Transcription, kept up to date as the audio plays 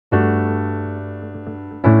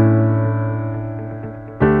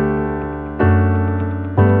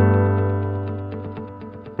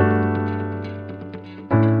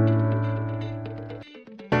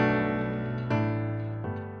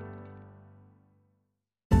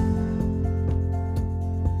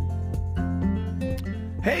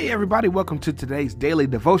Hey everybody, welcome to today's daily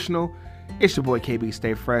devotional. It's your boy KB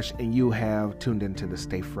Stay Fresh, and you have tuned into the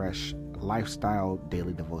Stay Fresh Lifestyle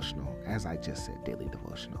Daily Devotional. As I just said, daily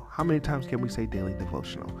devotional. How many times can we say daily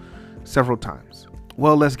devotional? Several times.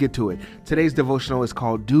 Well, let's get to it. Today's devotional is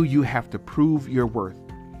called, Do You Have to Prove Your Worth?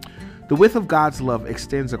 The width of God's love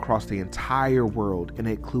extends across the entire world and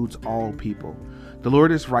includes all people. The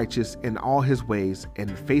Lord is righteous in all his ways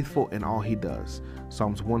and faithful in all he does.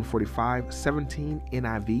 Psalms 145:17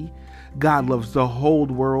 NIV. God loves the whole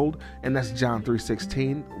world, and that's John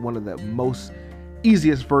 3:16, one of the most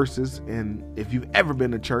easiest verses. And if you've ever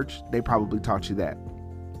been to church, they probably taught you that.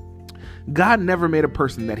 God never made a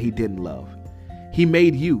person that he didn't love. He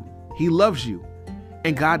made you. He loves you.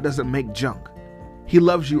 And God doesn't make junk. He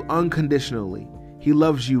loves you unconditionally. He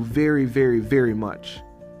loves you very, very, very much.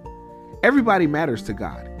 Everybody matters to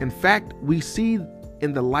God. In fact, we see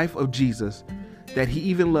in the life of Jesus that he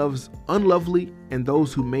even loves unlovely and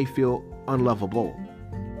those who may feel unlovable.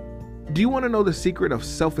 Do you want to know the secret of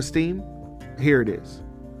self-esteem? Here it is.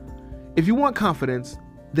 If you want confidence,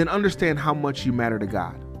 then understand how much you matter to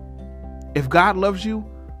God. If God loves you,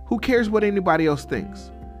 who cares what anybody else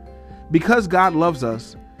thinks? Because God loves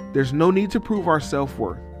us, there's no need to prove our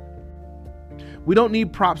self-worth. We don't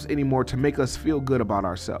need props anymore to make us feel good about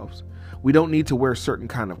ourselves. We don't need to wear certain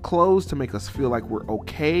kind of clothes to make us feel like we're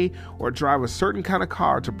okay, or drive a certain kind of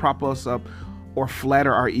car to prop us up or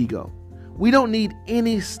flatter our ego. We don't need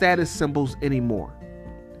any status symbols anymore.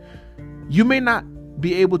 You may not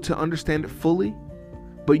be able to understand it fully,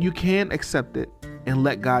 but you can accept it and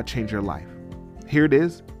let God change your life. Here it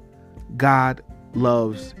is. God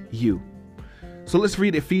loves you. So let's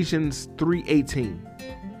read Ephesians 3:18.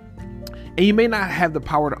 And you may not have the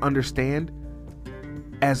power to understand,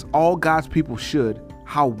 as all God's people should,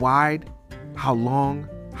 how wide, how long,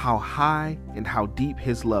 how high, and how deep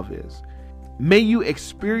his love is. May you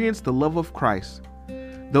experience the love of Christ,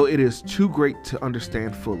 though it is too great to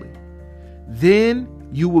understand fully. Then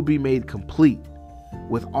you will be made complete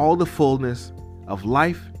with all the fullness of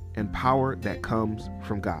life and power that comes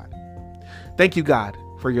from God. Thank you, God,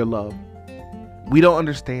 for your love. We don't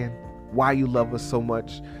understand why you love us so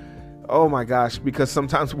much. Oh my gosh, because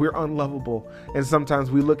sometimes we're unlovable, and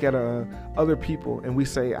sometimes we look at other people and we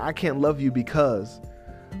say, I can't love you because,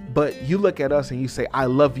 but you look at us and you say, I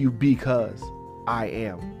love you because I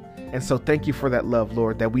am. And so thank you for that love,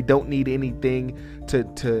 Lord, that we don't need anything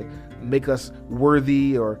to make us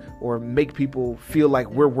worthy or make people feel like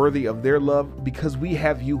we're worthy of their love, because we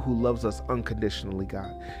have you who loves us unconditionally,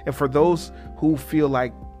 God. And for those who feel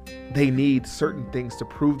like they need certain things to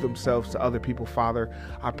prove themselves to other people, Father,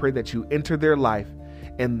 I pray that you enter their life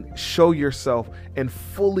and show yourself and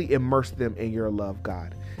fully immerse them in your love,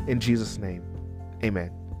 God. In Jesus' name,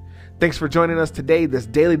 amen. Thanks for joining us today, this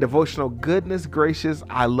daily devotional. Goodness gracious,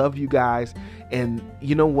 I love you guys. And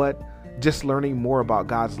you know what? Just learning more about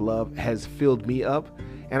God's love has filled me up,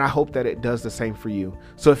 and I hope that it does the same for you.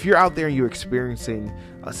 So if you're out there and you're experiencing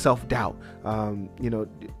self-doubt,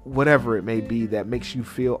 whatever it may be that makes you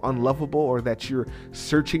feel unlovable, or that you're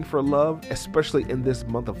searching for love, especially in this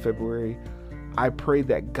month of February, I pray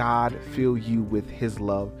that God fill you with his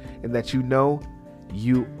love and that you know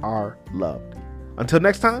you are loved. Until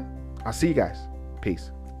next time, I'll see you guys.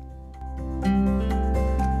 Peace.